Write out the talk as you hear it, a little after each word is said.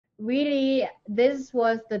really, this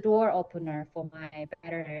was the door opener for my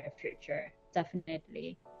better future,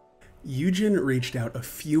 definitely. Yujin reached out a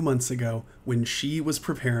few months ago when she was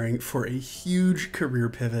preparing for a huge career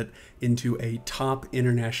pivot into a top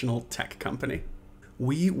international tech company.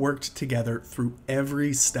 We worked together through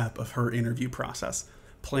every step of her interview process,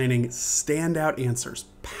 planning standout answers,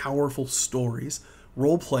 powerful stories,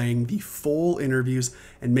 role playing the full interviews,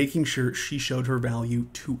 and making sure she showed her value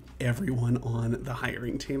to everyone on the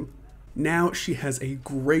hiring team. Now she has a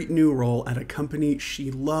great new role at a company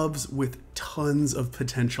she loves with tons of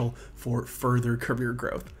potential for further career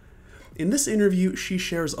growth. In this interview, she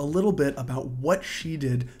shares a little bit about what she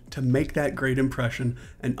did to make that great impression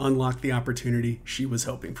and unlock the opportunity she was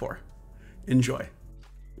hoping for. Enjoy.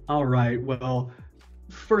 All right. Well,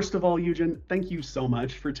 first of all, Yujin, thank you so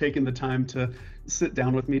much for taking the time to sit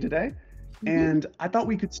down with me today. Mhm, And I thought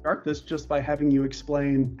we could start this just by having you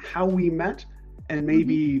explain how we met and mhm.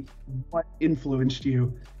 maybe what influenced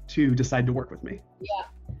you to decide to work with me. Yeah.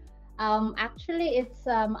 Actually, it's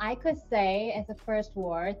I could say as a first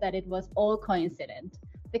word that it was all coincident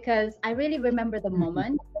because I really remember the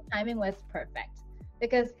moment. The timing was perfect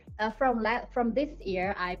because from this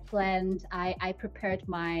year I prepared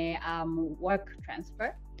my work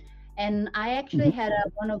transfer, and I actually Mhm. had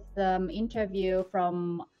one of the interview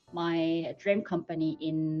from my dream company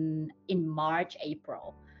in March,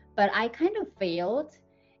 April, but I kind of failed,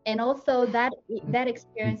 and also that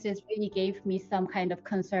experiences really gave me some kind of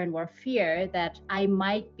concern or fear that I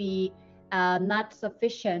might be not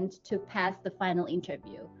sufficient to pass the final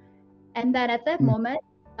interview. And then at that moment,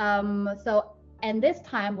 so and this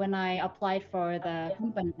time when I applied for the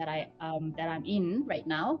company that I'm in right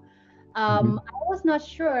now, Mhm. I was not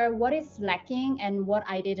sure what is lacking and what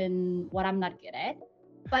I'm not good at.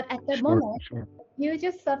 But at that Sure, moment, sure. you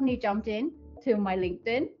just suddenly jumped in to my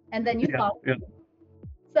LinkedIn and then you Yeah, found. yeah.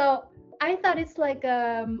 So I thought it's like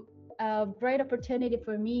a great opportunity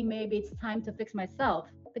for me. Maybe it's time to fix myself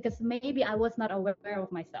because maybe I was not aware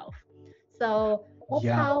of myself. So that's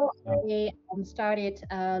Yeah, how yeah. I started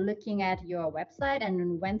looking at your website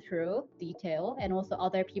and went through detail and also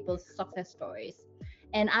other people's success stories.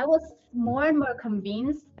 And I was more and more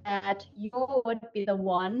convinced that you would be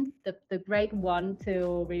the great one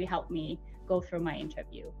to really help me go through my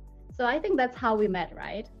interview. So I think that's how we met,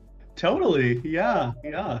 right? Totally. Yeah,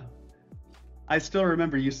 yeah. I still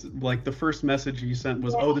remember like the first message you sent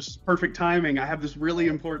was, "Oh, this is perfect timing. I have this really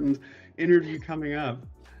important interview coming up."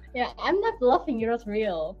 Yeah, I'm not bluffing. It was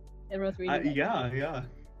real. It was really like Yeah, yeah.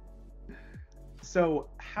 So,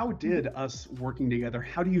 how did us working together,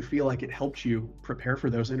 how do you feel like it helped you prepare for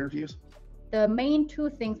those interviews? the main two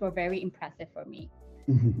things were very impressive for me.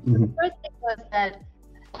 Mhm, So the mhm, first thing was that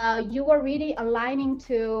you were really aligning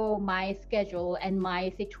to my schedule and my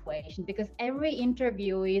situation because every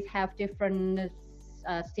interviewees have different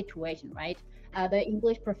situation, right? The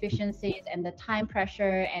English proficiencies and the time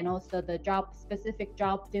pressure and also the job specific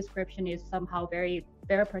job description is somehow very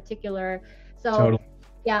particular. So totally.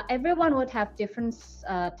 yeah, everyone would have different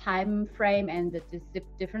time frame and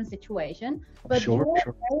different situation, but you Sure, were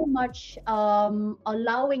sure. very much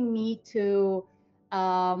allowing me to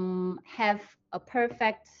have a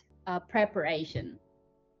perfect preparation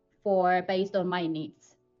for based on my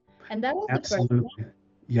needs, and that was the first thing. Absolutely.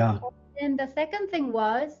 Yeah. And the second thing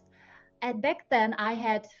was, at back then I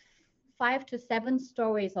had 5 to 7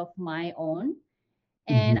 stories of my own,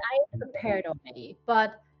 and Mhm, I prepared already,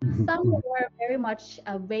 but mhm, some mhm, were very much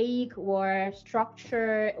vague or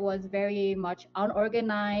structure was very much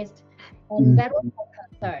unorganized, and mhm, that was my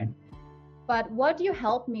concern. mhm. But what you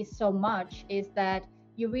helped me so much is that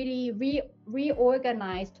you really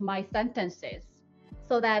reorganized my sentences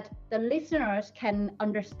so that the listeners can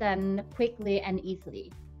understand quickly and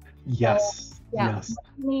easily. So Yes, yeah, yes.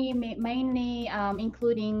 mainly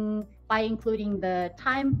including the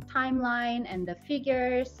timeline and the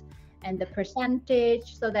figures and the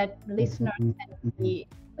percentage, so that listeners Mhm, can mhm. really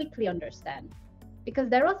quickly understand. Because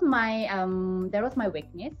there was my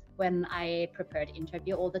weakness when I prepared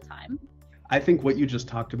interview all the time. I think what you just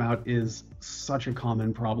talked about is such a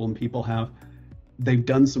common problem people have. They've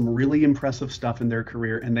done some really impressive stuff in their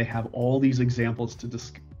career and they have all these examples to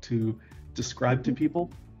describe to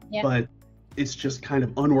people, Yeah, but it's just kind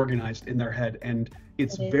of unorganized in their head, and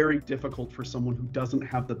it's it is. very difficult for someone who doesn't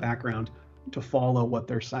have the background to follow what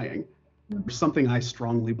they're saying. Mhm. Something I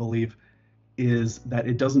strongly believe is that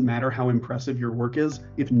it doesn't matter how impressive your work is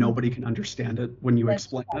if nobody can understand it when you That's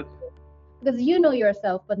explain it. because you know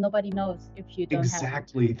yourself, but nobody knows if you don't have.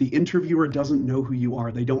 Exactly. The interviewer doesn't know who you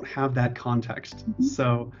are. They don't have that context. Mhm.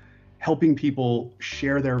 So, helping people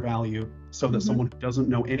share their value so that Mhm. someone who doesn't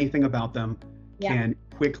know anything about them Yeah. can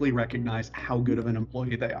quickly recognize how good of an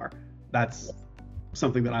employee they are. That's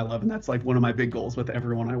something that I love, and that's like one of my big goals with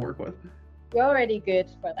everyone I work with. You're already good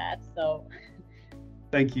for that, so.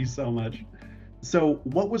 Thank you so much. So,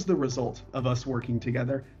 what was the result of us working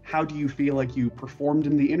together? How do you feel like you performed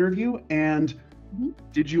in the interview, and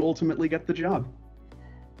did you ultimately get the job?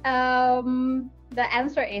 The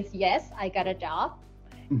answer is yes, I got a job.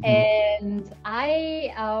 And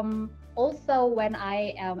I also, when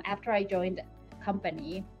I after I joined the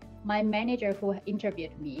company, my manager who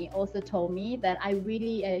interviewed me also told me that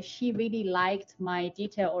she really liked my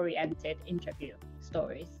detail-oriented interview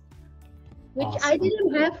stories, which I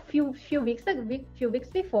didn't have few weeks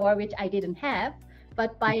before, which I didn't have.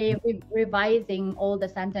 But by revising all the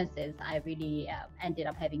sentences, I really ended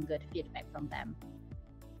up having good feedback from them.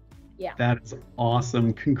 Yeah. That is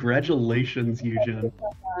awesome. Congratulations, Yujin. Thank you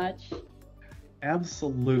so much.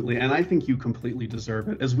 Absolutely. And I think you completely deserve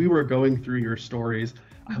it. As we were going through your stories,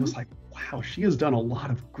 I was like, wow, she has done a lot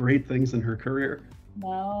of great things in her career.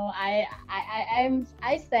 No, I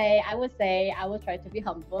would say I will try to be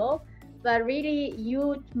humble, but really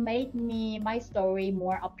you made my story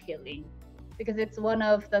more appealing, because it's one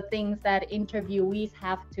of the things that interviewees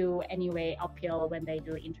have to anyway appeal when they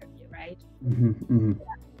do interview, right? Yeah.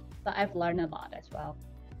 So I've learned a lot as well.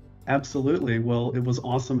 Absolutely. Well, it was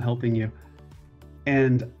awesome helping you.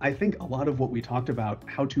 And I think a lot of what we talked about,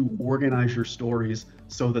 how to organize your stories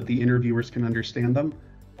so that the interviewers can understand them,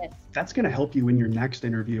 that's going to help you in your next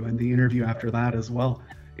interview and the interview after that as well.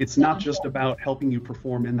 It's not just about helping you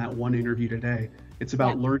perform in that one interview today. It's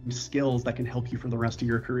about learning skills that can help you for the rest of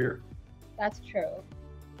your career. That's true.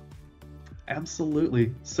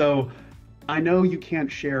 Absolutely. So I know you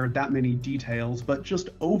can't share that many details, but just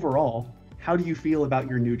overall, how do you feel about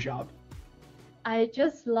your new job? I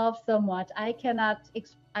just love so much. I cannot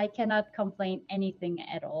complain anything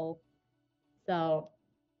at all. So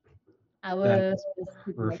I was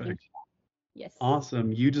perfect. Yes.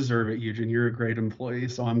 Awesome. You deserve it, Yujin. You're a great employee.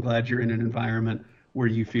 So I'm glad you're in an environment where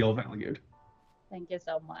you feel valued. Thank you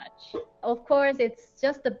so much. Of course, it's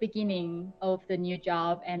just the beginning of the new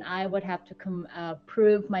job, and I would have to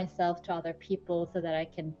prove myself to other people so that I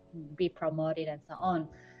can be promoted and so on.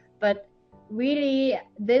 But really,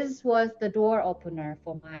 this was the door opener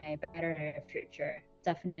for my better future,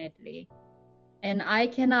 definitely. And I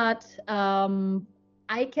can't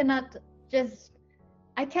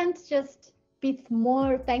just be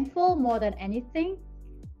more thankful more than anything.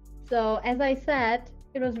 So as I said,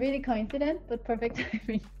 it was really coincident, but perfect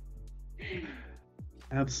timing.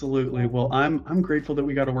 Absolutely. Well, I'm grateful that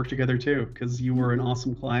we got to work together too, because you were an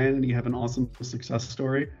awesome client and you have an awesome success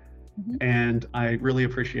story. And I really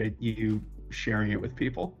appreciate you sharing it with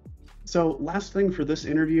people. So last thing for this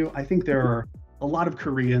interview, I think there are a lot of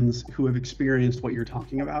Koreans who have experienced what you're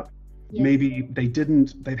talking about. Yes. Maybe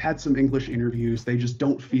they've had some English interviews, they just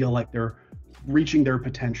don't feel like they're reaching their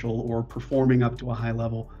potential or performing up to a high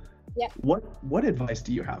level. Yeah. What advice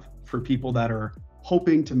do you have for people that are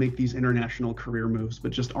hoping to make these international career moves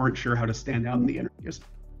but just aren't sure how to stand out in the interviews?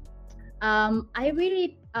 I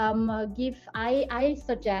really I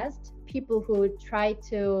suggest people who try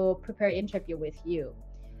to prepare interview with you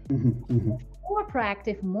more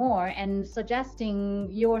proactive more and suggesting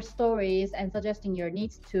your stories and suggesting your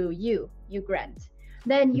needs to you Grant,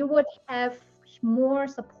 then you would have more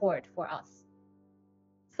support for us.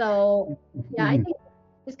 So yeah, I think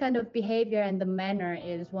this kind of behavior and the manner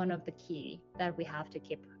is one of the key that we have to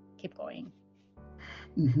keep going.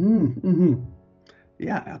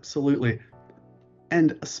 Yeah, absolutely.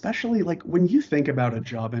 And especially like when you think about a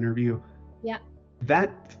job interview,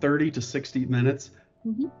 that 30 to 60 minutes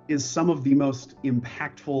is some of the most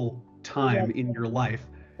impactful time in your life.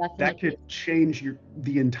 Definitely. That could change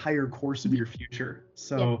the entire course of your future.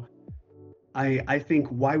 So I think,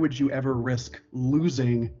 why would you ever risk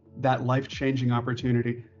losing that life-changing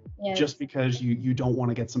opportunity just because you don't want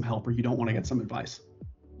to get some help or you don't want to get some advice?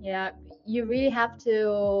 Yeah, you really have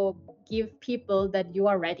to give people that you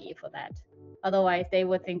are ready for that. Otherwise, they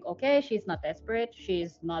would think, okay, she's not desperate,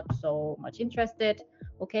 she's not so much interested.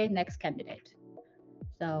 Okay, next candidate.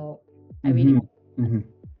 So I really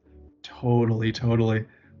Totally.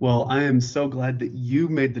 Well, I am so glad that you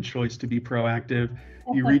made the choice to be proactive.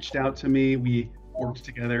 You reached out to me, we worked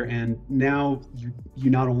together, and now you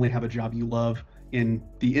not only have a job you love in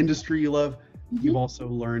the industry you love, you've also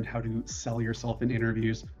learned how to sell yourself in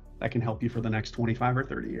interviews that can help you for the next 25 or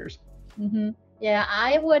 30 years. Yeah,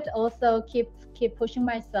 I would also keep pushing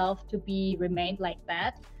myself to remain like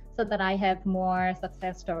that so that I have more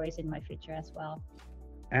success stories in my future as well.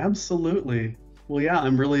 Absolutely. Well, yeah,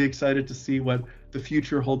 I'm really excited to see what the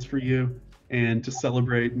future holds for you. and to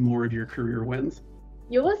celebrate more of your career wins.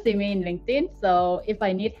 You will see me in LinkedIn, so if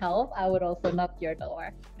I need help, I would also knock your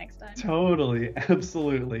door next time. Totally,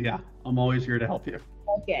 absolutely. Yeah, I'm always here to help you.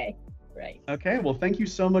 Okay, right. Okay, well, thank you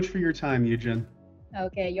so much for your time, Yujin.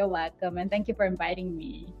 Okay, you're welcome, and thank you for inviting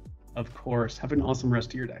me. Of course. Have an awesome rest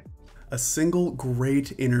of your day. A single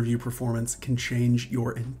great interview performance can change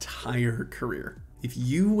your entire career. If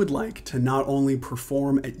you would like to not only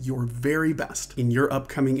perform at your very best in your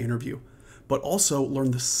upcoming interview, but also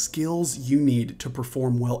learn the skills you need to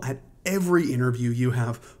perform well at every interview you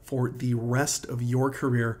have for the rest of your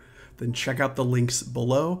career, then check out the links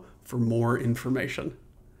below for more information.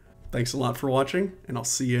 Thanks a lot for watching, and I'll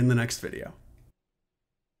see you in the next video.